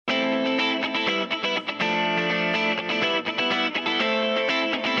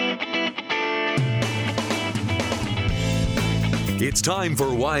It's time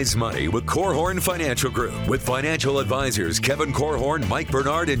for Wise Money with Korhorn Financial Group with financial advisors Kevin Korhorn, Mike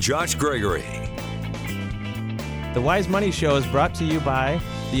Bernard, and Josh Gregory. The Wise Money Show is brought to you by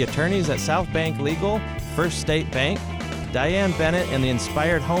the attorneys at South Bank Legal, First State Bank, Diane Bennett and the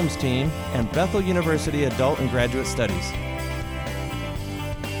Inspired Homes team, and Bethel University Adult and Graduate Studies.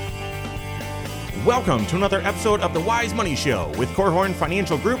 Welcome to another episode of the Wise Money Show with Korhorn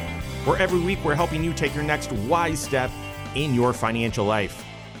Financial Group, where every week we're helping you take your next wise step in your financial life.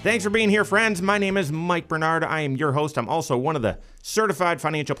 Thanks for being here, friends. My name is Mike Bernard. I am your host. I'm also one of the certified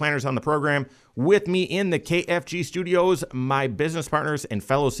financial planners on the program. With me in the KFG studios, my business partners and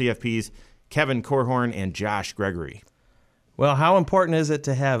fellow CFPs, Kevin Korhorn and Josh Gregory. Well, how important is it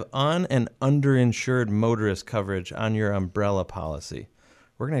to have and underinsured motorist coverage on your umbrella policy?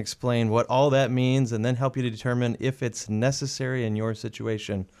 We're going to explain what all that means and then help you to determine if it's necessary in your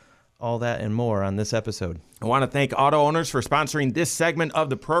situation. All that and more on this episode. I want to thank Auto Owners for sponsoring this segment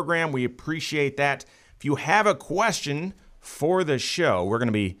of the program. We appreciate that. If you have a question for the show, we're going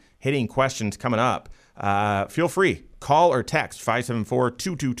to be hitting questions coming up. Feel free, call or text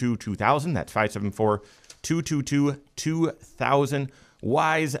 574-222-2000. That's 574-222-2000.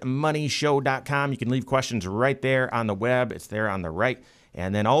 WiseMoneyShow.com. You can leave questions right there on the web. It's there on the right.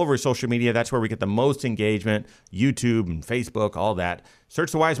 And then all over social media, that's where we get the most engagement, YouTube and Facebook, all that.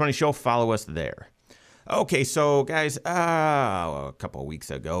 Search the Wise Money Show, follow us there. Okay, so guys, a couple of weeks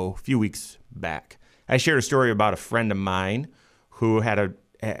ago, a few weeks back, I shared a story about a friend of mine who had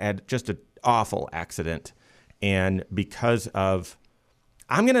just an awful accident. And because of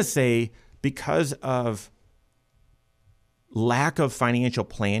lack of financial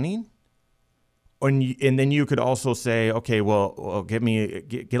planning, and then you could also say, okay, well get a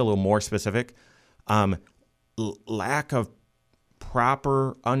little more specific. Lack of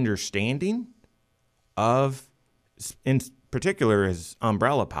proper understanding of, in particular, his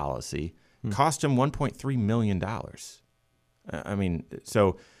umbrella policy cost him $1.3 million.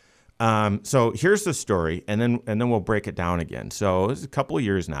 So here's the story, and then we'll break it down again. So it's a couple of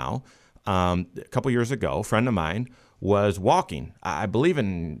years now. A couple of years ago, a friend of mine was walking, I believe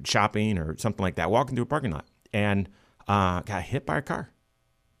in shopping or something like that, walking through a parking lot, and got hit by a car.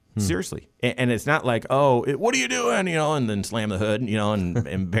 Seriously. And it's not like, what are you doing? And then slam the hood, and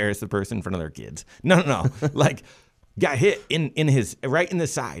embarrass the person in front of their kids. No. Like, got hit right in the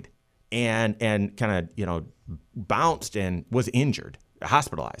side and kind of, bounced and was injured,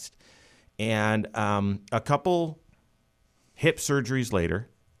 hospitalized. And a couple hip surgeries later,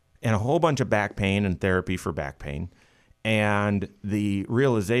 and a whole bunch of back pain and therapy for back pain, and the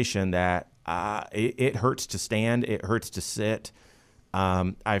realization that it hurts to stand, it hurts to sit.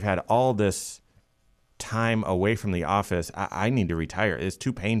 I've had all this time away from the office. I need to retire. It's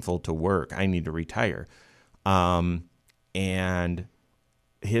too painful to work. I need to retire. And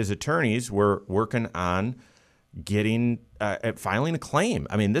his attorneys were working on filing a claim.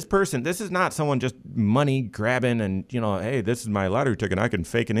 I mean, this is not someone just money grabbing and, hey, this is my lottery ticket, I can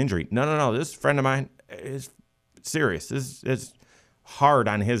fake an injury. No. This friend of mine is serious. This is hard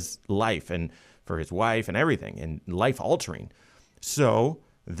on his life and for his wife and everything, and life altering. So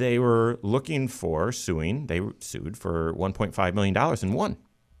they were looking for suing. They sued for $1.5 million and won.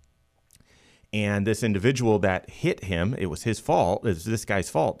 And this individual that hit him, it was his fault. It was this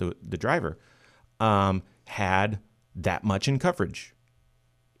guy's fault, the driver, had that much in coverage.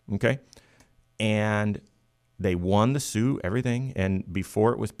 Okay. And they won the suit, everything. And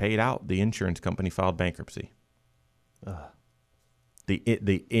before it was paid out, the insurance company filed bankruptcy.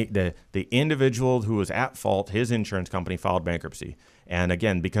 The individual who was at fault, his insurance company filed bankruptcy. And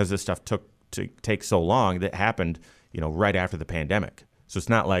again, because this stuff take so long, that happened, right after the pandemic. So it's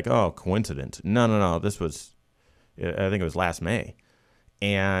not like, coincidence. No. This was, I think it was last May.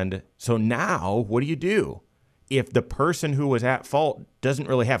 And so now, what do you do if the person who was at fault doesn't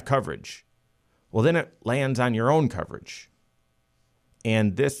really have coverage? Well, then it lands on your own coverage.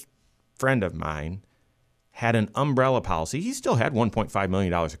 And this friend of mine had an umbrella policy. He still had $1.5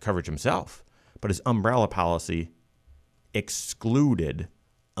 million of coverage himself, but his umbrella policy excluded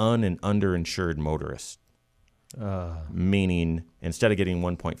and underinsured motorists. Meaning, instead of getting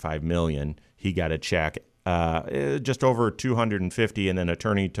 $1.5 million, he got a check just over $250,000, and then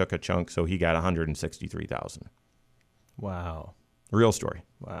attorney took a chunk, so he got $163,000. Wow. Real story.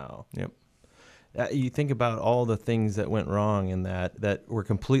 Wow. Yep. You think about all the things that went wrong in that were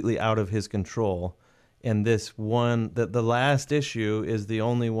completely out of his control. And this one, the last issue is the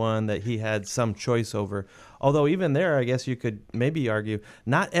only one that he had some choice over. Although even there, I guess you could maybe argue,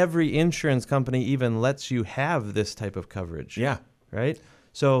 not every insurance company even lets you have this type of coverage. Yeah. Right?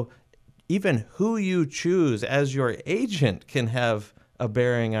 So even who you choose as your agent can have a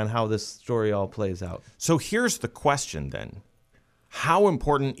bearing on how this story all plays out. So here's the question then. How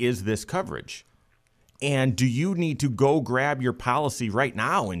important is this coverage? And do you need to go grab your policy right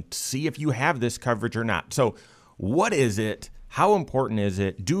now and see if you have this coverage or not? So what is it? How important is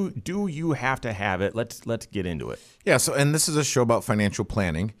it? Do you have to have it? Let's get into it. Yeah, so and this is a show about financial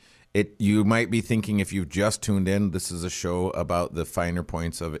planning. You might be thinking, if you've just tuned in, this is a show about the finer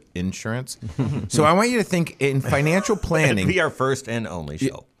points of insurance. So I want you to think in financial planning. Be our first and only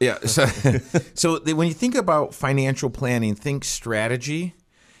show. Yeah. So when you think about financial planning, think strategy.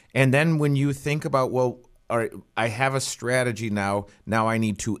 And then when you think about, well, all right, I have a strategy now. Now I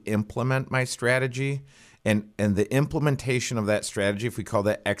need to implement my strategy. And the implementation of that strategy, if we call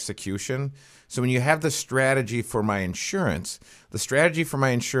that execution. So when you have the strategy for my insurance, the strategy for my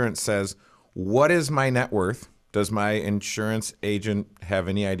insurance says, what is my net worth? Does my insurance agent have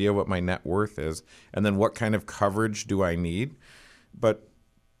any idea what my net worth is? And then what kind of coverage do I need? But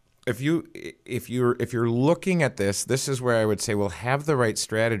if you're looking at this is where I would say, well, have the right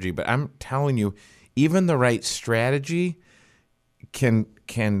strategy. But I'm telling you, even the right strategy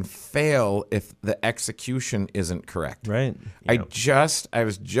can fail if the execution isn't correct. Right. I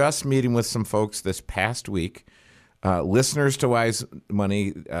was just meeting with some folks this past week, listeners to Wise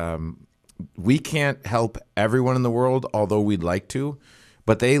Money. We can't help everyone in the world, although we'd like to,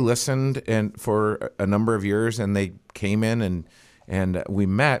 but they listened and for a number of years, and they came in and we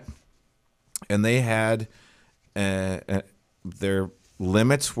met, and they had their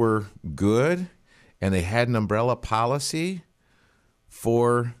limits were good, and they had an umbrella policy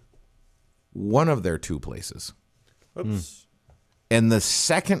for one of their two places. Oops. And the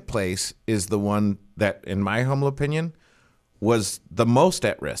second place is the one that, in my humble opinion, was the most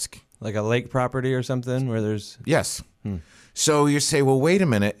at risk. Like a lake property or something where there's... Yes. So you say, well, wait a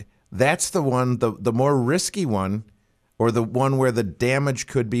minute. That's the one, the more risky one, or the one where the damage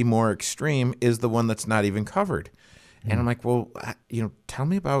could be more extreme, is the one that's not even covered. And I'm like, well, tell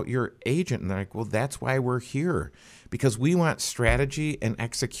me about your agent. And they're like, well, that's why we're here, because we want strategy and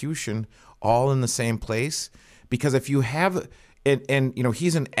execution all in the same place. Because if you have, and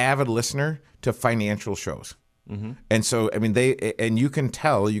he's an avid listener to financial shows. Mm-hmm. And so, I mean, you could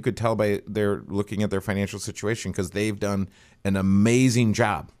tell by their looking at their financial situation, because they've done an amazing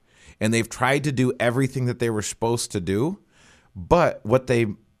job. And they've tried to do everything that they were supposed to do. But what they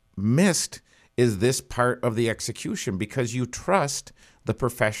missed is this part of the execution, because you trust the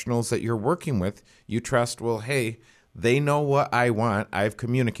professionals that you're working with. You trust, well, hey, they know what I want. I've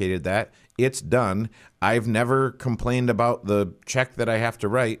communicated that. It's done. I've never complained about the check that I have to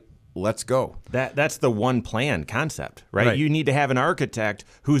write. Let's go. That's the one plan concept, right? You need to have an architect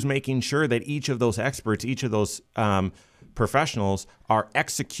who's making sure that each of those experts, each of those professionals are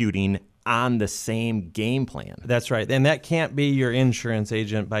executing on the same game plan. That's right. And that can't be your insurance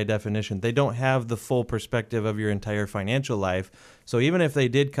agent by definition. They don't have the full perspective of your entire financial life. So even if they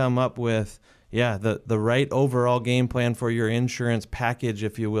did come up with, the right overall game plan for your insurance package,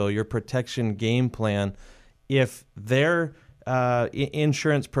 if you will, your protection game plan, if their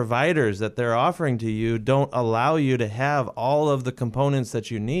insurance providers that they're offering to you don't allow you to have all of the components that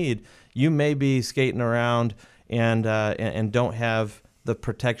you need, you may be skating around and don't have the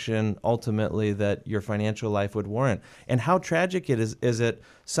protection ultimately that your financial life would warrant. And how tragic it is it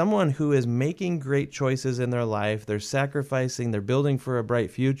someone who is making great choices in their life, they're sacrificing, they're building for a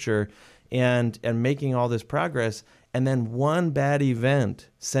bright future and making all this progress, and then one bad event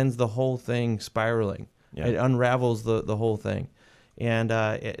sends the whole thing spiraling. Yeah. It unravels the whole thing. And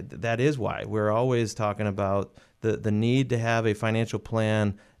that is why we're always talking about the need to have a financial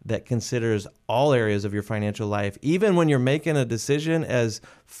plan that considers all areas of your financial life, even when you're making a decision as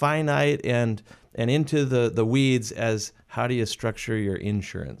finite and into the weeds as how do you structure your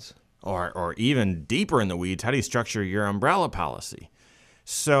insurance. Or even deeper in the weeds, how do you structure your umbrella policy?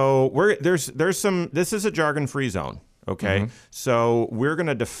 So there's some, this is a jargon-free zone, okay? Mm-hmm. So we're going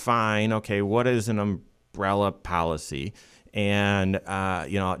to define, okay, what is an umbrella policy? And,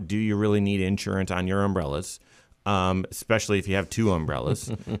 do you really need insurance on your umbrellas? Especially if you have two umbrellas.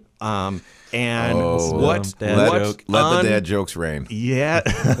 Let the dad jokes reign. Yeah.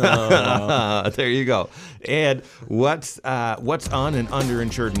 There you go. And what's on an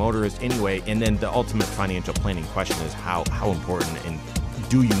underinsured motorist anyway? And then the ultimate financial planning question is how important and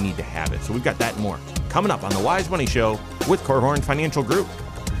do you need to have it? So we've got that and more coming up on the Wise Money Show with Korhorn Financial Group.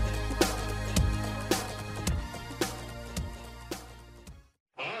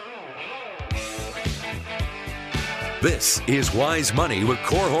 This is Wise Money with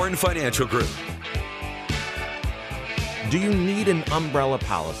Korhorn Financial Group. Do you need an umbrella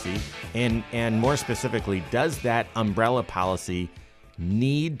policy? And more specifically, does that umbrella policy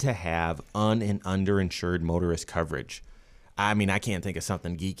need to have and underinsured motorist coverage? I mean, I can't think of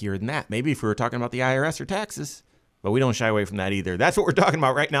something geekier than that. Maybe if we were talking about the IRS or taxes, but we don't shy away from that either. That's what we're talking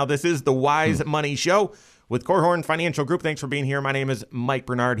about right now. This is the Wise Money Show with Korhorn Financial Group. Thanks for being here. My name is Mike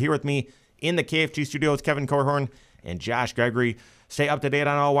Bernard. Here with me in the KFG studios, Kevin Korhorn and Josh Gregory. Stay up to date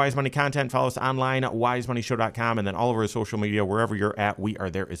on all Wise Money content. Follow us online at wisemoneyshow.com, and then all over social media, wherever you're at, we are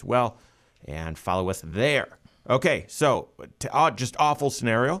there as well. And follow us there. Okay, so just awful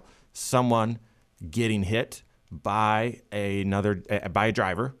scenario. Someone getting hit by a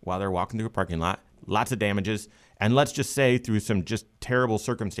driver while they're walking through a parking lot. Lots of damages. And let's just say through some just terrible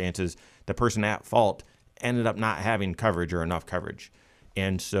circumstances, the person at fault ended up not having coverage or enough coverage.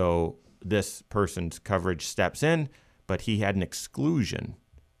 And so this person's coverage steps in, but he had an exclusion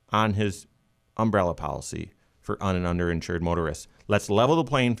on his umbrella policy for and underinsured motorists. Let's level the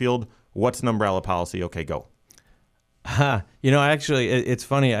playing field. What's an umbrella policy? Okay, go. Actually, it's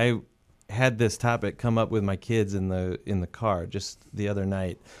funny. I had this topic come up with my kids in the car just the other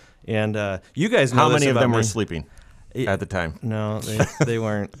night, and you guys know how many of them me. were sleeping at the time? No, they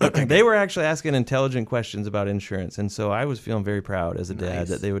weren't. They were actually asking intelligent questions about insurance, and so I was feeling very proud as a dad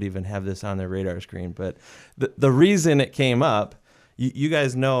that they would even have this on their radar screen. But the reason it came up, you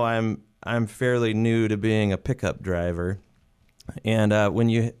guys know I'm fairly new to being a pickup driver, and when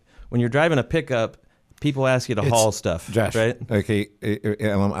you're driving a pickup, people ask you to haul stuff, Josh, right? Okay,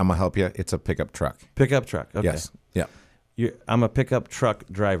 I'm going to help you. It's a pickup truck. Pickup truck, okay. Yes, yeah. I'm a pickup truck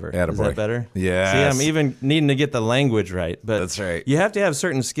driver. Is that better? Yes. See, I'm even needing to get the language right. But that's right. You have to have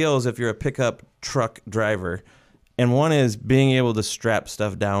certain skills if you're a pickup truck driver. And one is being able to strap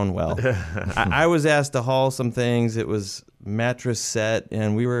stuff down well. I was asked to haul some things. It was mattress set,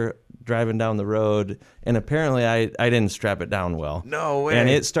 and we were driving down the road, and apparently I didn't strap it down well. No way. And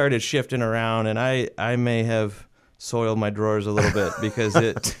it started shifting around, and I may have soiled my drawers a little bit because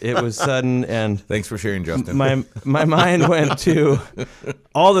it was sudden. And thanks for sharing, Justin. My mind went to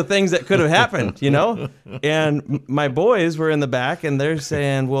all the things that could have happened, And my boys were in the back, and they're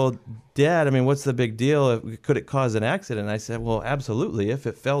saying, "Well, Dad, I mean, what's the big deal? Could it cause an accident?" I said, "Well, absolutely. If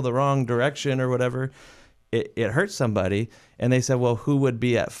it fell the wrong direction or whatever, it hurt somebody." And they said, "Well, who would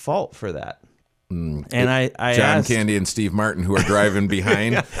be at fault for that?" And I John asked, Candy and Steve Martin, who are driving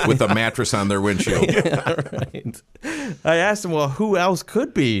behind with a mattress on their windshield. Yeah, right. I asked them, "Well, who else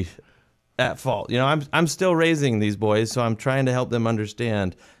could be at fault?" I'm still raising these boys, so I'm trying to help them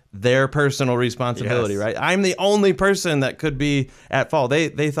understand their personal responsibility, right? I'm the only person that could be at fault.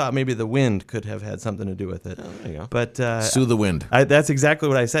 They thought maybe the wind could have had something to do with it. Oh, there you go. But sue the wind. That's exactly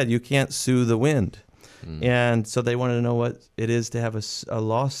what I said. You can't sue the wind. And so they wanted to know what it is to have a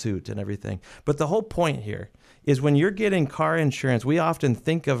lawsuit and everything. But the whole point here is when you're getting car insurance, we often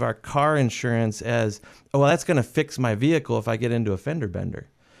think of our car insurance as, oh, well, that's going to fix my vehicle if I get into a fender bender.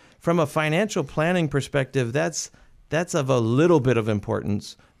 From a financial planning perspective, that's of a little bit of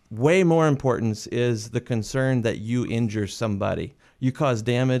importance. Way more importance is the concern that you injure somebody. You cause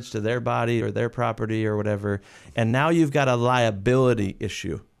damage to their body or their property or whatever, and now you've got a liability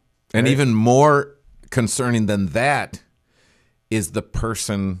issue. And even more concerning than that is the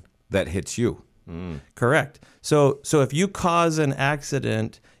person that hits you. Correct. So if you cause an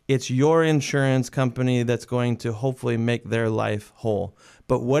accident, it's your insurance company that's going to hopefully make their life whole.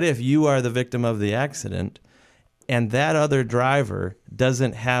 But what if you are the victim of the accident and that other driver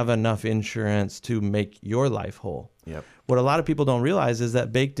doesn't have enough insurance to make your life whole? Yep. What a lot of people don't realize is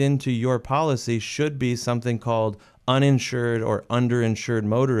that baked into your policy should be something called uninsured or underinsured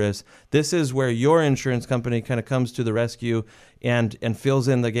motorists. This is where your insurance company kind of comes to the rescue and fills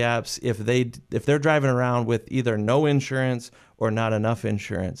in the gaps if they're driving around with either no insurance or not enough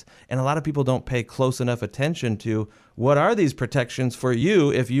insurance. And a lot of people don't pay close enough attention to what are these protections for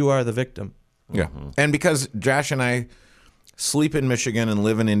you if you are the victim. Yeah. And because Josh and I sleep in Michigan and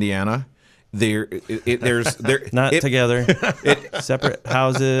live in Indiana, there's together, separate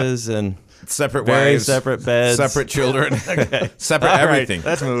houses and separate very wives, separate beds, separate children, separate All right, everything.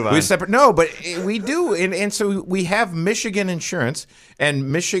 let's move on. But we do, and so we have Michigan insurance, and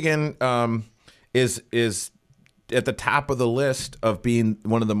Michigan is at the top of the list of being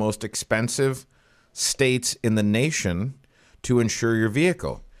one of the most expensive states in the nation to insure your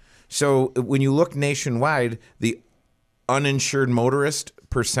vehicle. So when you look nationwide, the uninsured motorist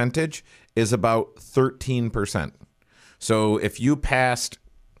percentage is about 13%. So if you passed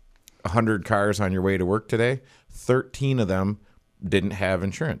 100 cars on your way to work today, 13 of them didn't have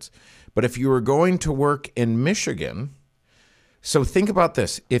insurance. But if you were going to work in Michigan, So think about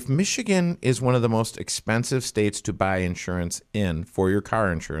this. If Michigan is one of the most expensive states to buy insurance in for your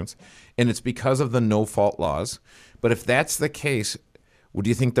car insurance, and it's because of the no-fault laws, but if that's the case, would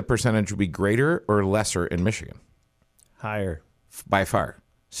you think the percentage would be greater or lesser in Michigan? Higher. By far.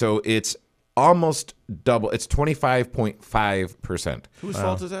 So it's almost double. It's 25.5%. Whose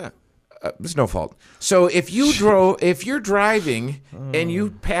fault is that? It's no fault. So if you're driving and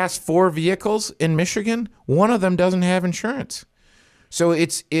you pass 4 vehicles in Michigan, one of them doesn't have insurance. So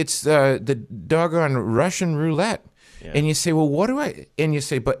it's the doggone Russian roulette. Yeah. And you say, well, what do I? And you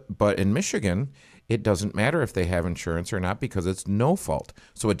say, but in Michigan, it doesn't matter if they have insurance or not because it's no fault.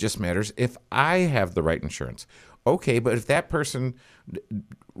 So it just matters if I have the right insurance. Okay, but if that person,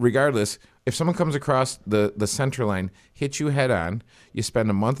 regardless, if someone comes across the center line, hits you head on, you spend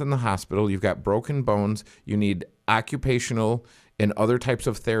a month in the hospital, you've got broken bones, you need occupational and other types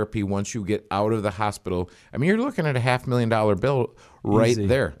of therapy once you get out of the hospital. I mean, you're looking at a $500,000 bill right Easy.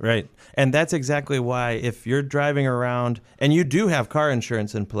 there. Right. And that's exactly why if you're driving around and you do have car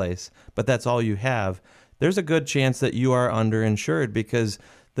insurance in place, but that's all you have, there's a good chance that you are underinsured because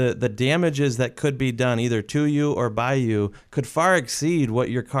the damages that could be done either to you or by you could far exceed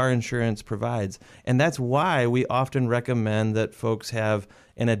what your car insurance provides. And that's why we often recommend that folks have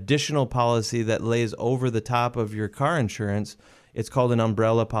an additional policy that lays over the top of your car insurance. It's called an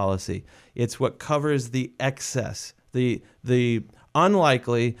umbrella policy. It's what covers the excess, the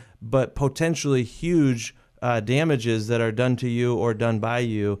unlikely but potentially huge damages that are done to you or done by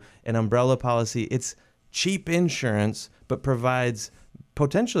you. An umbrella policy, it's cheap insurance, but provides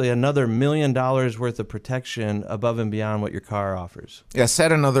potentially another $1 million worth of protection above and beyond what your car offers. Yeah,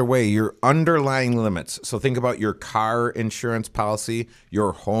 said another way, your underlying limits. So think about your car insurance policy,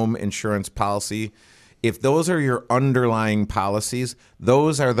 your home insurance policy. If those are your underlying policies,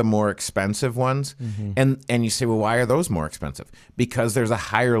 those are the more expensive ones. Mm-hmm. And you say, well, why are those more expensive? Because there's a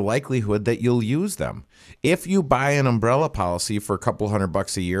higher likelihood that you'll use them. If you buy an umbrella policy for a couple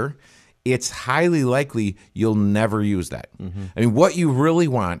 $100 a year, it's highly likely you'll never use that. Mm-hmm. I mean, what you really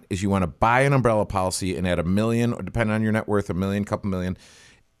want is you want to buy an umbrella policy and add $1 million, or depending on your net worth, $1 million, couple million,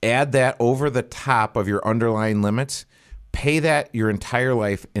 add that over the top of your underlying limits, pay that your entire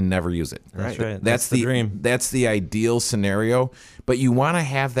life and never use it. That's right. That's the dream. That's the ideal scenario. But you want to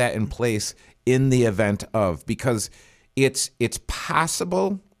have that in place in the event of, because it's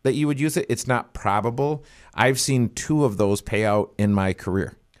possible that you would use it. It's not probable. I've seen 2 of those pay out in my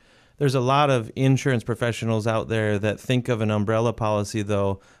career. There's a lot of insurance professionals out there that think of an umbrella policy,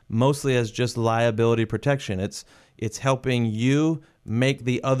 though, mostly as just liability protection. It's helping you make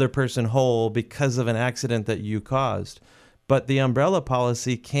the other person whole because of an accident that you caused. But the umbrella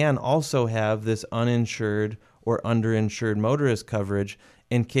policy can also have this uninsured or underinsured motorist coverage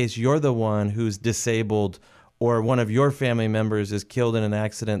in case you're the one who's disabled or one of your family members is killed in an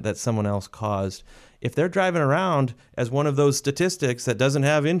accident that someone else caused. If they're driving around as one of those statistics that doesn't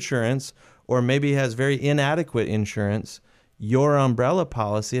have insurance or maybe has very inadequate insurance, your umbrella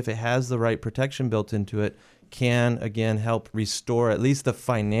policy, if it has the right protection built into it, can, again, help restore at least the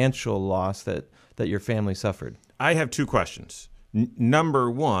financial loss that your family suffered. I have 2 questions. Number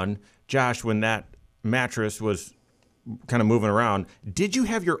 1, Josh, when that mattress was kind of moving around, did you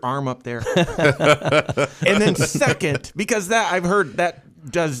have your arm up there? And then second, because that I've heard that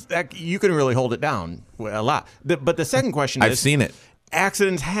does that, you can really hold it down a lot. But the second question is, I've seen it.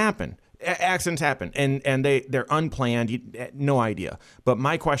 Accidents happen. And they're unplanned. No idea. But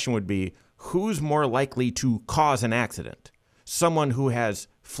my question would be, who's more likely to cause an accident? Someone who has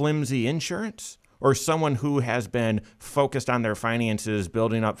flimsy insurance or someone who has been focused on their finances,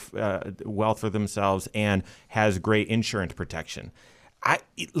 building up wealth for themselves, and has great insurance protection?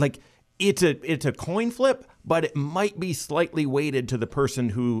 It's a coin flip, but it might be slightly weighted to the person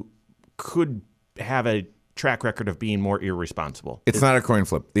who could have a track record of being more irresponsible. It's not a coin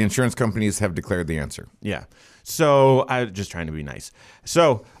flip. The insurance companies have declared the answer. Yeah. So I'm just trying to be nice.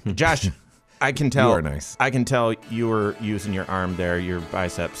 So, Josh, I can tell. You are nice. I can tell you were using your arm there, your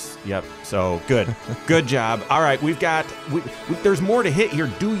biceps. Yep. So good. Good job. All right. There's more to hit here.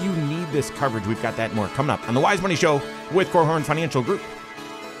 Do you need this coverage? We've got that and more coming up on the Wise Money Show with Korhorn Financial Group.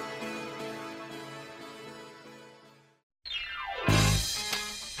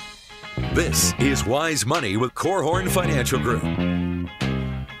 This is Wise Money with Korhorn Financial Group.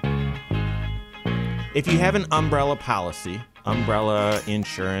 If you have an umbrella policy, umbrella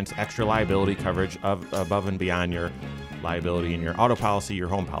insurance, extra liability coverage above and beyond your liability in your auto policy, your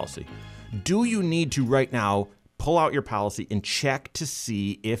home policy, do you need to right now pull out your policy and check to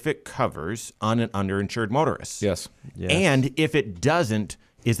see if it covers underinsured motorists? Yes. And if it doesn't,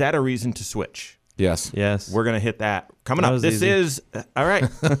 is that a reason to switch? Yes. Yes. We're going to hit that coming That up. was This easy. is all right.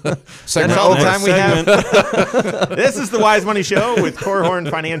 That's Segment all the over. time we have. This is the Wise Money Show with Korhorn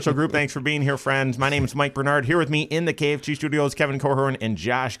Financial Group. Thanks for being here, friends. My name is Mike Bernard. Here with me in the KFG studios, Kevin Korhorn and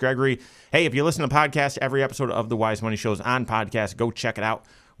Josh Gregory. Hey, if you listen to the podcast, every episode of the Wise Money Show is on podcast. Go check it out.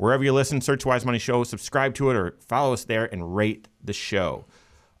 Wherever you listen, search Wise Money Show, subscribe to it, or follow us there and rate the show.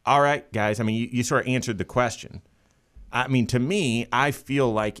 All right, guys. I mean, you sort of answered the question. I mean, to me, I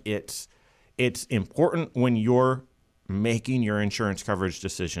feel like it's important when you're making your insurance coverage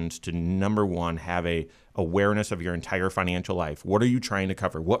decisions to, number one, have a awareness of your entire financial life. What are you trying to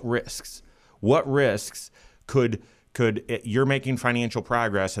cover? What risks? What risks could you're making financial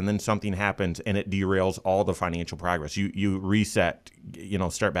progress and then something happens and it derails all the financial progress? You reset,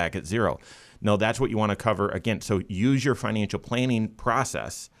 start back at zero. No, that's what you want to cover again. So use your financial planning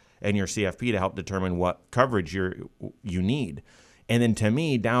process and your CFP to help determine what coverage you need. And then to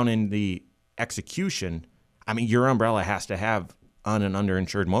me, down in the execution, I mean, your umbrella has to have un- and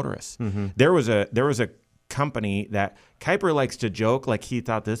underinsured motorists. Mm-hmm. There was a company that Kuiper likes to joke, like he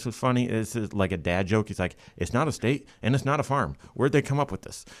thought this was funny. This is like a dad joke. He's like, it's not a state and it's not a farm. Where'd they come up with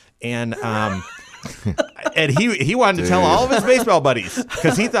this? And and he wanted to tell all of his baseball buddies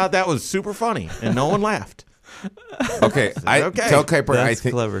because he thought that was super funny, and no one laughed. Okay, tell Kuiper I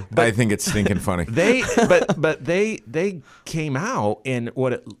think clever. I think it's stinking funny. They came out, and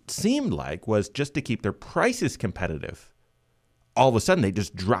what it seemed like was just to keep their prices competitive. All of a sudden, they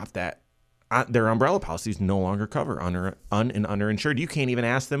just dropped that. Their umbrella policies no longer cover un- and underinsured. You can't even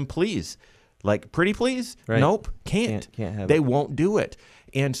ask them, please, like pretty please. Right. Nope, can't have they it. won't do it.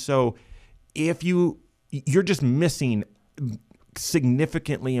 And so, if you're just missing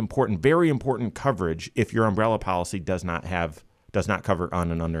significantly important, very important coverage if your umbrella policy does not cover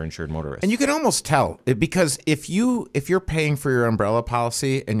un- and underinsured motorists. And you can almost tell because if you're paying for your umbrella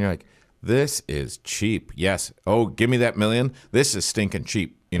policy and you're like, this is cheap. Yes. Oh, give me that $1 million. This is stinking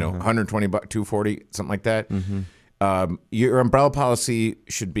cheap. $120, $240, something like that. Mm-hmm. Your umbrella policy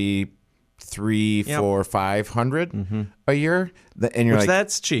should be $300, $400, $500 a year, and you're like,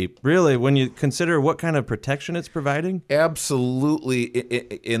 that's cheap, really, when you consider what kind of protection it's providing. Absolutely,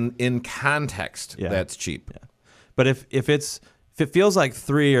 in context, that's cheap. Yeah. But if it feels like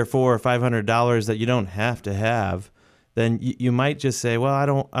 $300 or $400 or $500 that you don't have to have, then you might just say, well, I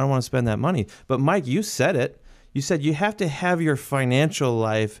don't want to spend that money. But Mike, you said it. You said you have to have your financial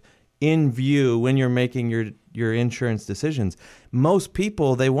life in view when you're making your insurance decisions. Most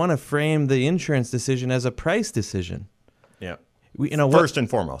people, they want to frame the insurance decision as a price decision. Yeah. First and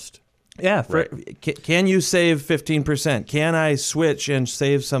foremost. Yeah. Right. Can you save 15%? Can I switch and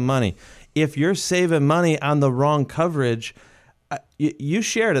save some money? If you're saving money on the wrong coverage, you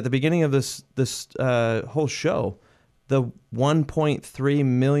shared at the beginning of this whole show the $1.3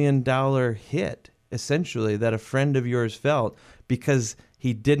 million hit, essentially, that a friend of yours felt because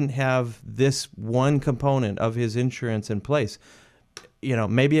he didn't have this one component of his insurance in place.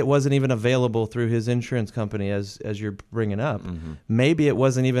 Maybe it wasn't even available through his insurance company, as you're bringing up. Mm-hmm. Maybe it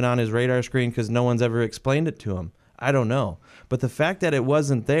wasn't even on his radar screen because no one's ever explained it to him. I don't know. But the fact that it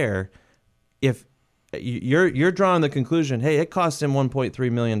wasn't there, if you're drawing the conclusion, hey, it cost him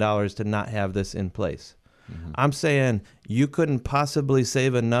 $1.3 million to not have this in place. Mm-hmm. I'm saying you couldn't possibly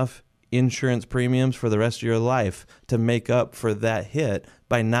save enough insurance premiums for the rest of your life to make up for that hit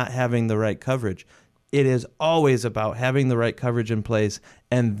by not having the right coverage. It is always about having the right coverage in place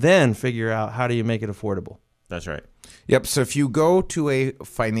and then figure out how do you make it affordable. That's right. Yep. So if you go to a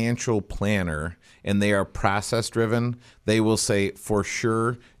financial planner and they are process driven, they will say for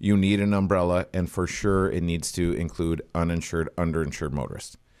sure you need an umbrella and for sure it needs to include uninsured, underinsured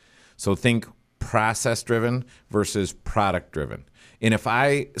motorists. So think process driven versus product driven. And if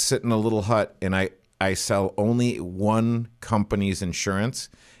I sit in a little hut and I sell only one company's insurance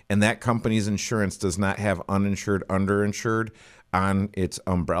and that company's insurance does not have uninsured, underinsured on its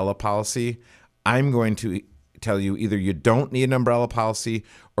umbrella policy, I'm going to tell you either you don't need an umbrella policy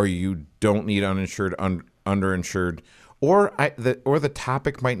or you don't need uninsured, underinsured, or the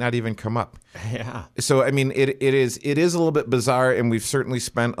topic might not even come up. Yeah. So I mean, it is a little bit bizarre, and we've certainly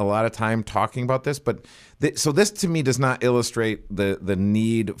spent a lot of time talking about this. But so this to me does not illustrate the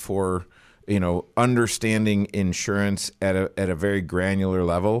need for understanding insurance at a very granular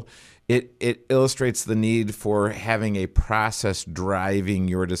level. It illustrates the need for having a process driving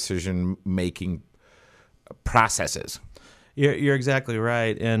your decision making processes. You're exactly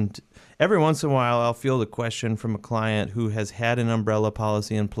right. And every once in a while, I'll field a question from a client who has had an umbrella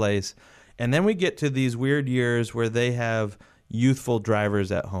policy in place. And then we get to these weird years where they have youthful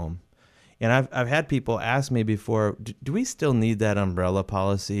drivers at home. And I've had people ask me before, do we still need that umbrella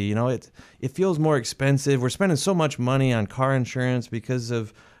policy? You know, it feels more expensive. We're spending so much money on car insurance because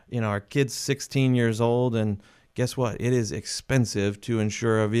of, our kid's 16 years old, and guess what? It is expensive to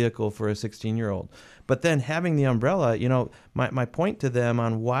insure a vehicle for a 16-year-old. But then having the umbrella, my point to them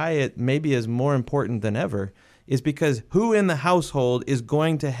on why it maybe is more important than ever is because who in the household is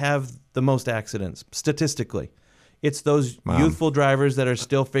going to have the most accidents statistically? It's those youthful drivers that are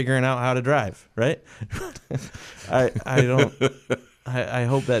still figuring out how to drive, right? I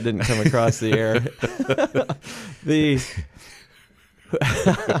hope that didn't come across the air.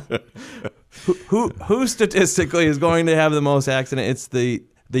 Who statistically is going to have the most accident? It's the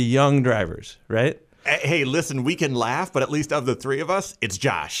young drivers, right? Hey, listen, we can laugh, but at least of the three of us, it's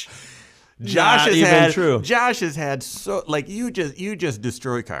Josh. Josh has had so you just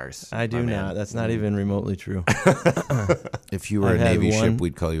destroy cars. I do not. That's not even remotely true. If you were a Navy ship,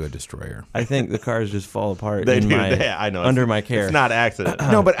 we'd call you a destroyer. I think the cars just fall apart I know. under my care. It's not accident.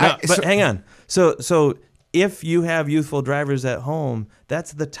 But hang on. So if you have youthful drivers at home,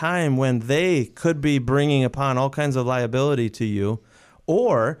 that's the time when they could be bringing upon all kinds of liability to you.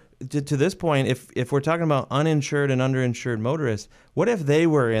 Or to this point, if we're talking about uninsured and underinsured motorists, what if they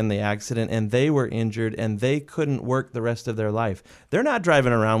were in the accident and they were injured and they couldn't work the rest of their life? They're not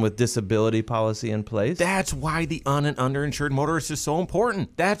driving around with disability policy in place. That's why the un- and underinsured motorist is so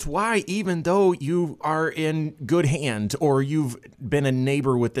important. That's why even though you are in good hands or you've been a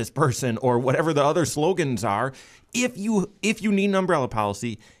neighbor with this person or whatever the other slogans are, if you need an umbrella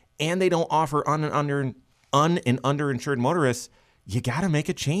policy and they don't offer un- and underinsured motorists, you got to make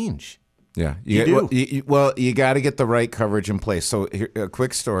a change. Yeah. You do. You got to get the right coverage in place. So here, a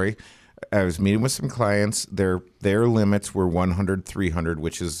quick story. I was meeting with some clients. Their limits were 100, 300,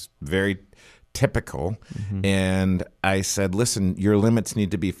 which is very typical. Mm-hmm. And I said, listen, your limits need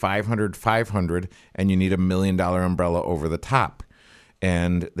to be 500, 500, and you need $1 million umbrella over the top.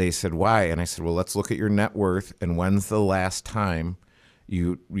 And they said, why? And I said, well, let's look at your net worth. And when's the last time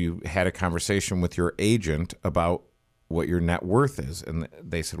you had a conversation with your agent about what your net worth is? And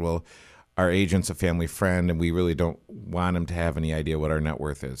they said, well, our agent's a family friend and we really don't want him to have any idea what our net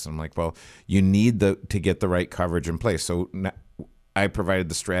worth is. I'm like, well, you need to get the right coverage in place. So I provided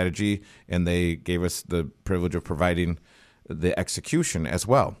the strategy and they gave us the privilege of providing the execution as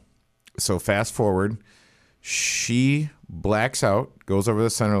well. So fast forward, she blacks out, goes over the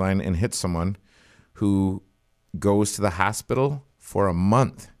center line and hits someone who goes to the hospital for a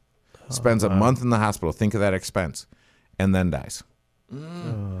month, spends a month in the hospital. Think of that expense. And then dies.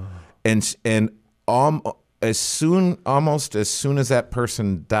 And almost as soon as that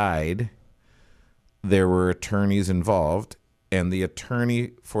person died, there were attorneys involved, and the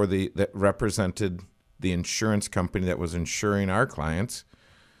attorney that represented the insurance company that was insuring our clients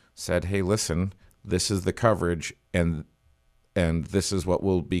said, "Hey, listen, this is the coverage, and this is what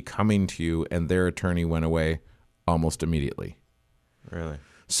will be coming to you." And their attorney went away almost immediately. Really?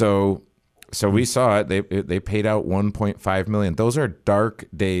 So we saw it. They paid out $1.5 million. Those are dark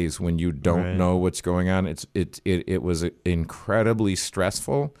days when you don't know what's going on. It was incredibly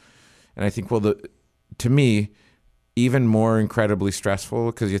stressful, and I think to me, even more incredibly stressful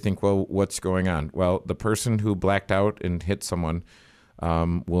because you think, well, what's going on? Well, the person who blacked out and hit someone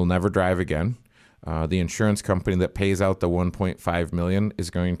will never drive again. The insurance company that pays out the $1.5 million is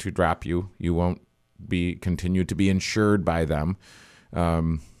going to drop you. You won't continue to be insured by them.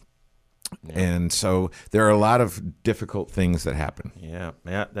 And so there are a lot of difficult things that happen. Yeah,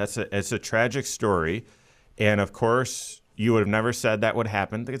 it's a tragic story. And of course, you would have never said that would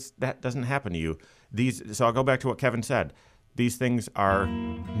happen because that doesn't happen to you. So I'll go back to what Kevin said. These things are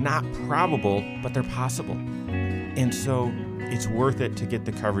not probable, but they're possible. And so it's worth it to get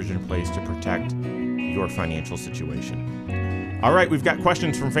the coverage in place to protect your financial situation. All right, we've got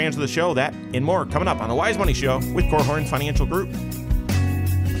questions from fans of the show. That and more coming up on the Wise Money Show with Korhorn Financial Group.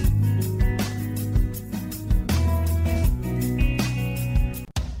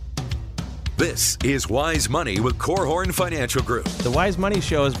 This is Wise Money with Korhorn Financial Group. The Wise Money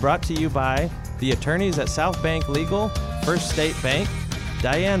Show is brought to you by the attorneys at South Bank Legal, First State Bank,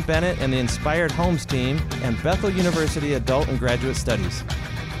 Diane Bennett and the Inspired Homes team, and Bethel University Adult and Graduate Studies.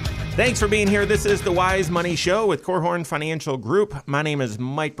 Thanks for being here. This is the Wise Money Show with Korhorn Financial Group. My name is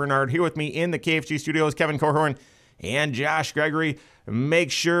Mike Bernard. Here with me in the KFG studios, Kevin Korhorn and Josh Gregory. Make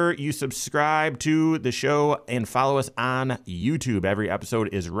sure you subscribe to the show and follow us on YouTube. Every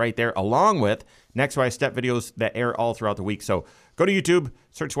episode is right there, along with Next Wise Step videos that air all throughout the week. So go to YouTube,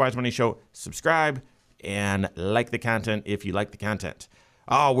 search Wise Money Show, subscribe, and like the content if you like the content.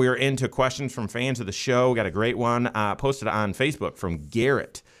 Oh, we're into questions from fans of the show. Got a great one posted on Facebook from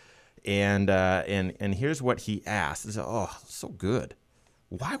Garrett. And here's what he asked. He said, oh, so good.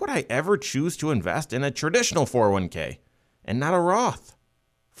 Why would I ever choose to invest in a traditional 401k and not a Roth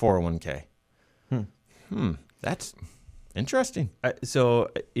 401k? That's interesting. So,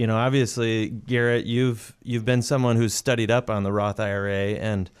 obviously, Garrett, you've been someone who's studied up on the Roth IRA,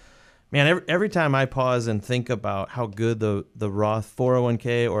 and man, every time I pause and think about how good the Roth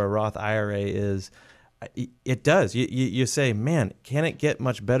 401k or a Roth IRA is, it does. You say, man, can it get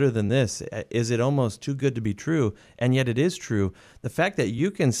much better than this? Is it almost too good to be true? And yet it is true. The fact that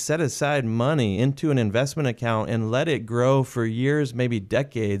you can set aside money into an investment account and let it grow for years, maybe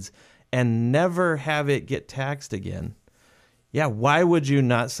decades, and never have it get taxed again. Yeah, why would you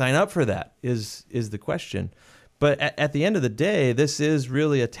not sign up for that is the question. But at the end of the day, this is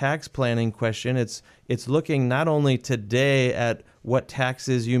really a tax planning question. It's looking not only today at what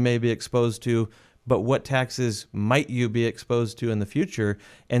taxes you may be exposed to, but what taxes might you be exposed to in the future,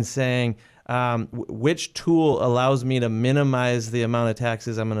 and saying which tool allows me to minimize the amount of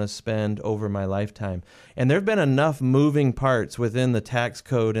taxes I'm going to spend over my lifetime. And there have been enough moving parts within the tax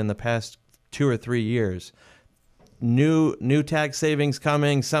code in the past 2 or 3 years. New tax savings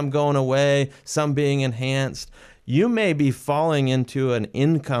coming, some going away, some being enhanced. You may be falling into an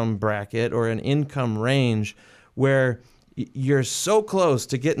income bracket or an income range where you're so close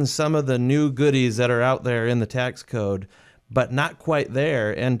to getting some of the new goodies that are out there in the tax code, but not quite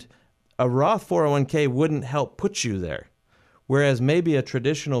there. And a Roth 401k wouldn't help put you there, whereas maybe a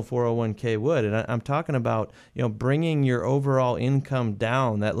traditional 401k would. And I'm talking about, bringing your overall income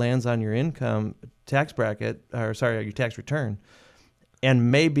down that lands on your income tax bracket, your tax return,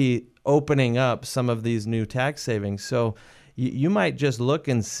 and maybe opening up some of these new tax savings. So you might just look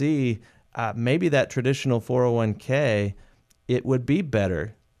and see maybe that traditional 401k, it would be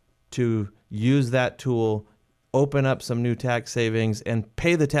better to use that tool, open up some new tax savings, and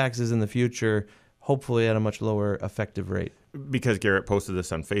pay the taxes in the future, hopefully at a much lower effective rate. Because Garrett posted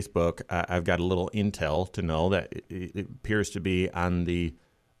this on Facebook, I've got a little intel to know that it appears to be on the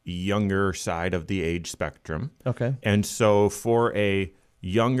younger side of the age spectrum. Okay. And so for a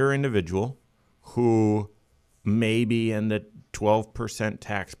younger individual who may be in the 12%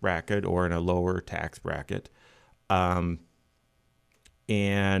 tax bracket or in a lower tax bracket, not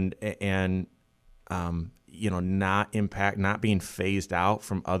being phased out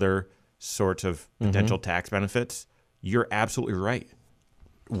from other sorts of potential tax benefits, you're absolutely right.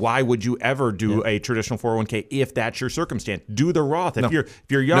 Why would you ever do a traditional 401k if that's your circumstance? Do the Roth. If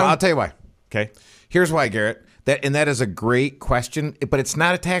you're young. No, I'll tell you why. Okay. Here's why, Garrett. That is a great question, but it's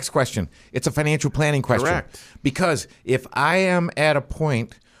not a tax question. It's a financial planning question. Correct. Because if I am at a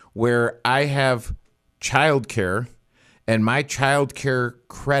point where I have childcare and my childcare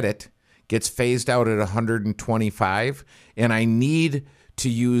credit gets phased out at 125, and I need to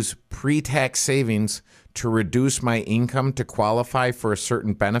use pre-tax savings to reduce my income to qualify for a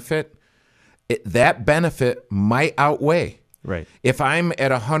certain benefit, that benefit might outweigh. Right. If I'm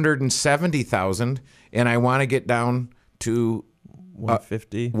at 170,000 and I want to get down to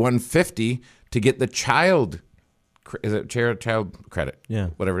 150 to get the child credit? Yeah.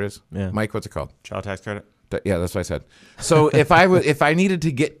 Whatever it is. Yeah. Mike, what's it called? Child tax credit? Yeah, that's what I said. So if I needed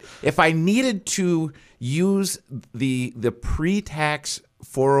to use the pre-tax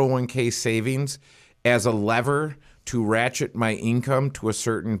 401k savings as a lever to ratchet my income to a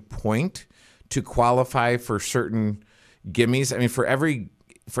certain point to qualify for certain gimmies. I mean, for every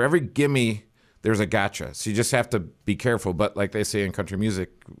gimme, there's a gotcha. So you just have to be careful. But like they say in country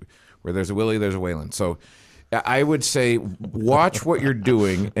music, where there's a Willie, there's a Waylon. So I would say watch what you're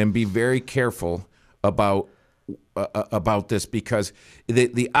doing and be very careful about this, because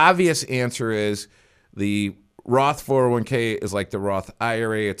the obvious answer is the Roth 401k is like the Roth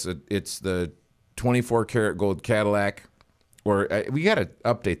IRA. It's the 24 karat gold Cadillac, or we got to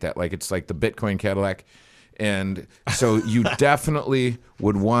update that. Like it's like the Bitcoin Cadillac. And so you definitely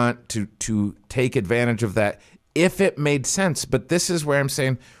would want to take advantage of that if it made sense. But this is where I'm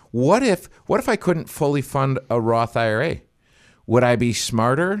saying, what if I couldn't fully fund a Roth IRA? Would I be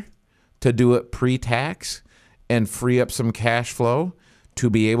smarter to do it pre-tax and free up some cash flow to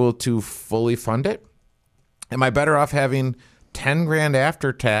be able to fully fund it? Am I better off having 10 grand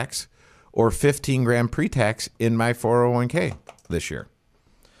after tax or 15 grand pre-tax in my 401k this year?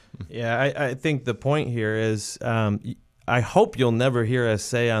 Yeah, I think the point here is I hope you'll never hear us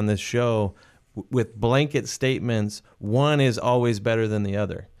say on this show with blanket statements, one is always better than the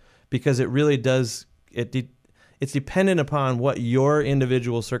other, because it really does, it's dependent upon what your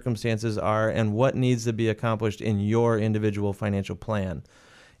individual circumstances are and what needs to be accomplished in your individual financial plan.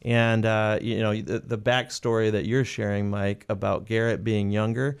 And the backstory that you're sharing, Mike, about Garrett being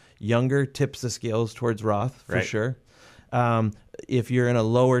younger tips the scales towards Roth for sure. If you're in a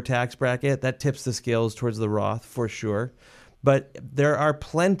lower tax bracket, that tips the scales towards the Roth for sure. But there are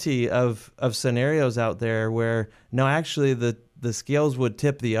plenty of scenarios out there where, no, actually the scales would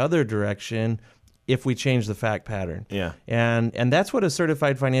tip the other direction if we change the fact pattern. Yeah. And that's what a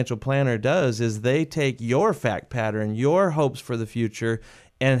certified financial planner does, is they take your fact pattern, your hopes for the future,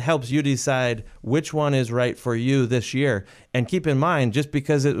 and helps you decide which one is right for you this year. And keep in mind, just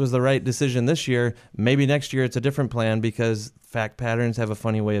because it was the right decision this year, maybe next year it's a different plan, because fact patterns have a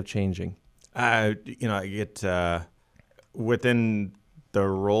funny way of changing. I get within the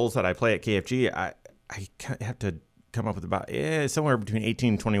roles that I play at KFG, I have to come up with about somewhere between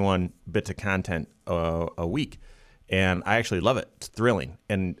 18 and 21 bits of content a week. And I actually love it. It's thrilling.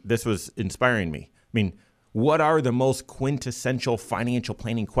 And this was inspiring me. I mean, what are the most quintessential financial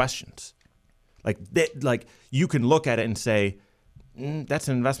planning questions? Like you can look at it and say, that's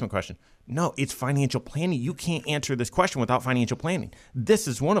an investment question. No, it's financial planning. You can't answer this question without financial planning. This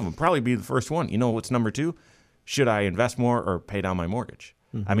is one of them. Probably be the first one. You know what's number 2? Should I invest more or pay down my mortgage?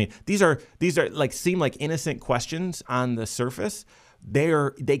 Mm-hmm. I mean, these are seem like innocent questions on the surface.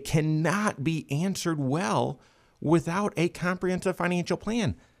 They cannot be answered well without a comprehensive financial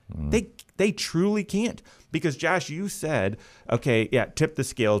plan. They truly can't. Because Josh, you said, okay, yeah, tip the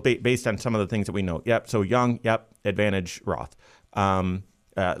scales based on some of the things that we know. Yep. So young, yep, advantage Roth.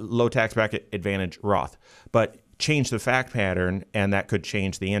 Low tax bracket, advantage Roth. But change the fact pattern, and that could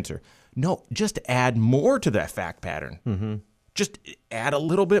change the answer. No, just add more to that fact pattern. Mm-hmm. Just add a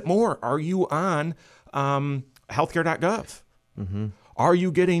little bit more. Are you on healthcare.gov? Mm-hmm. Are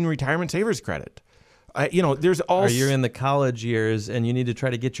you getting retirement savers credit? There's also... Are you in the college years and you need to try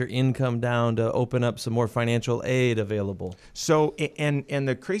to get your income down to open up some more financial aid available? So, and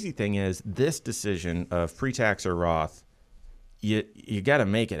the crazy thing is, this decision of pre-tax or Roth, you got to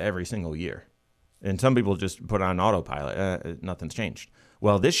make it every single year. And some people just put on autopilot. Nothing's changed.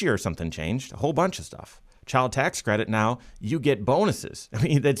 Well, this year something changed. A whole bunch of stuff. Child tax credit, now you get bonuses. I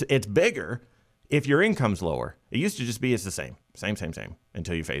mean, it's bigger if your income's lower. It used to just be it's the same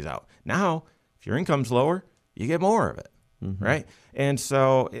until you phase out. Now, if your income's lower, you get more of it, mm-hmm. right? And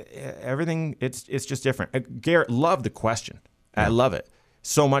so everything, it's just different. Garrett, loved the question. Yeah. I love it.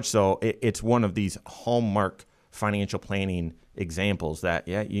 So much so, it's one of these hallmark financial planning examples that,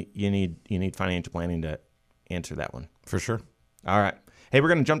 you need financial planning to answer that one. For sure. All right. Hey, we're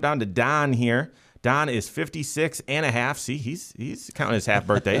going to jump down to Don here. Don is 56 and a half. See, he's counting his half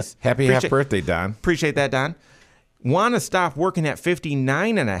birthdays. Half birthday, Don. Appreciate that, Don. Want to stop working at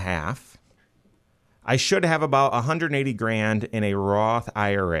 59 and a half. I should have about $180,000 in a Roth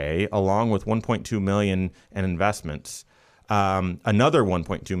IRA, along with $1.2 million in investments. Another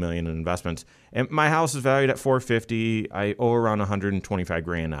 $1.2 million in investments. And my house is valued at $450,000. I owe around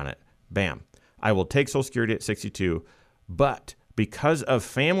 $125,000 on it. Bam. I will take Social Security at 62, but because of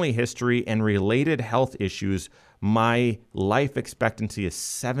family history and related health issues, my life expectancy is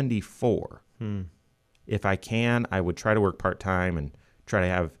 74. If I can, I would try to work part-time and try to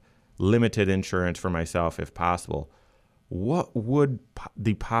have limited insurance for myself if possible. What would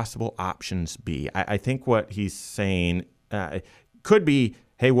the possible options be? I think what he's saying could be,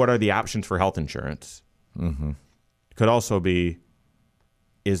 hey, what are the options for health insurance? Mm-hmm. Could also be,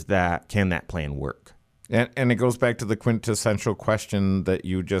 can that plan work? And it goes back to the quintessential question that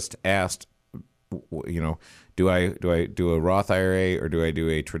you just asked. Do I do a Roth IRA, or do I do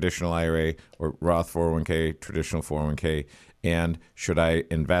a traditional IRA, or Roth 401k, traditional 401k? And should I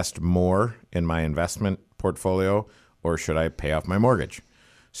invest more in my investment portfolio, or should I pay off my mortgage?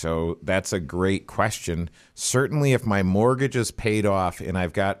 So that's a great question. Certainly, if my mortgage is paid off and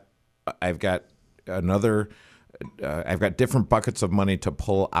I've got different buckets of money to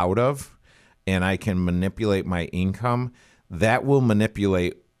pull out of, and I can manipulate my income, that will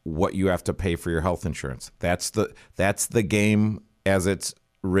manipulate what you have to pay for your health insurance. That's the game as it's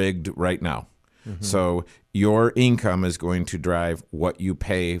rigged right now. Mm-hmm. So your income is going to drive what you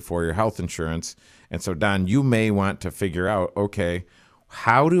pay for your health insurance. And so, Don, you may want to figure out, okay,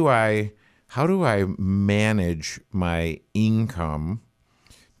 how do I manage my income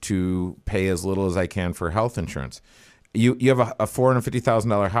to pay as little as I can for health insurance? You have a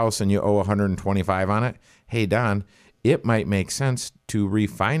 $450,000 house and you owe $125,000 on it. Hey, Don, it might make sense to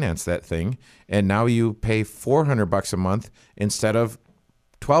refinance that thing, and now you pay $400 a month instead of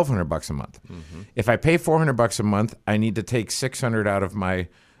 $1,200 a month. Mm-hmm. If I pay $400 a month, I need to take $600 out of my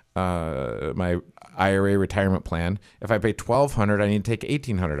IRA retirement plan. If I pay $1,200, I need to take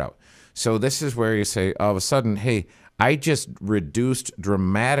 $1,800 out. So this is where you say, all of a sudden, hey, I just reduced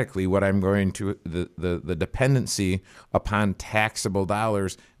dramatically what I'm going to the dependency upon taxable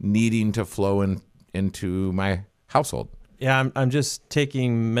dollars needing to flow into my household. Yeah, I'm just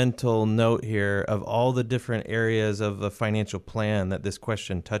taking mental note here of all the different areas of the financial plan that this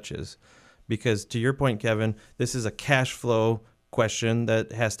question touches. Because to your point, Kevin, this is a cash flow question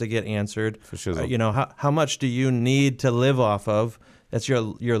that has to get answered. For sure. How much do you need to live off of? That's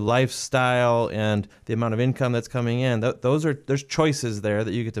your lifestyle and the amount of income that's coming in. There's choices there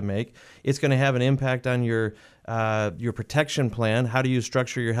that you get to make. It's going to have an impact on your protection plan. How do you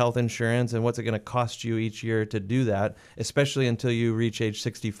structure your health insurance, and what's it going to cost you each year to do that, especially until you reach age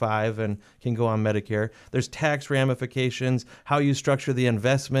 65 and can go on Medicare. There's tax ramifications, how you structure the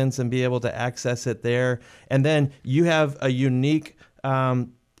investments and be able to access it there. And then you have a unique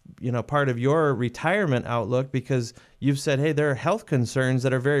part of your retirement outlook because you've said, hey, there are health concerns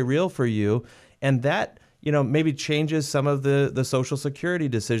that are very real for you. And that, maybe changes some of the Social Security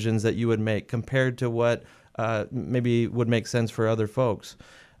decisions that you would make compared to what maybe would make sense for other folks.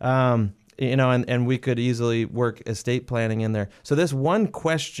 And we could easily work estate planning in there. So this one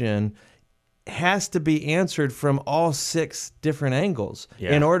question has to be answered from all 6 different angles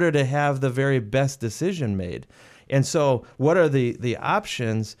in order to have the very best decision made. And so what are the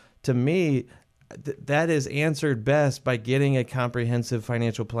options? To me, that is answered best by getting a comprehensive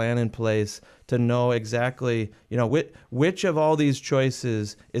financial plan in place to know exactly, which of all these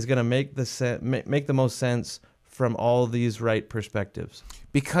choices is going to make the most sense from all these right perspectives.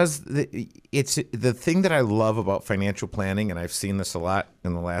 Because it's the thing that I love about financial planning, and I've seen this a lot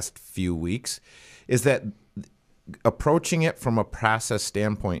in the last few weeks, is that approaching it from a process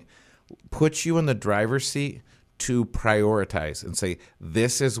standpoint puts you in the driver's seat to prioritize and say,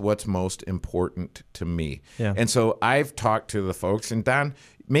 this is what's most important to me. Yeah. And so I've talked to the folks, and Don,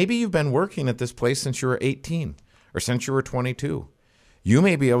 maybe you've been working at this place since you were 18 or since you were 22. You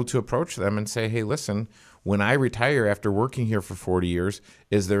may be able to approach them and say, hey, listen, when I retire after working here for 40 years,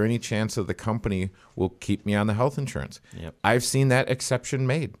 is there any chance that the company will keep me on the health insurance? Yep. I've seen that exception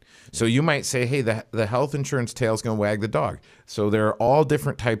made. So you might say, hey, the health insurance tail's going to wag the dog. So there are all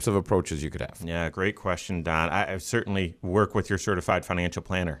different types of approaches you could have. Yeah, great question, Don. I certainly work with your certified financial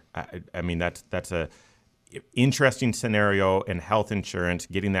planner. I mean, that's a interesting scenario in health insurance.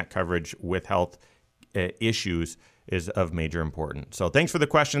 Getting that coverage with health issues is of major importance. So thanks for the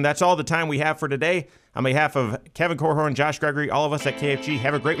question. That's all the time we have for today. On behalf of Kevin Korhorn, Josh Gregory, all of us at KFG,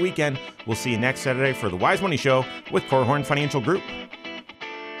 have a great weekend. We'll see you next Saturday for the Wise Money Show with Korhorn Financial Group.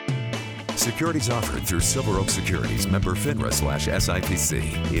 Securities offered through Silver Oak Securities, member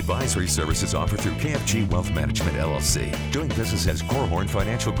FINRA/SIPC. Advisory services offered through KFG Wealth Management, LLC. Doing business as Korhorn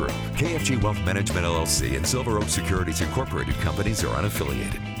Financial Group. KFG Wealth Management, LLC and Silver Oak Securities Incorporated companies are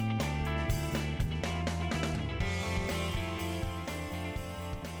unaffiliated.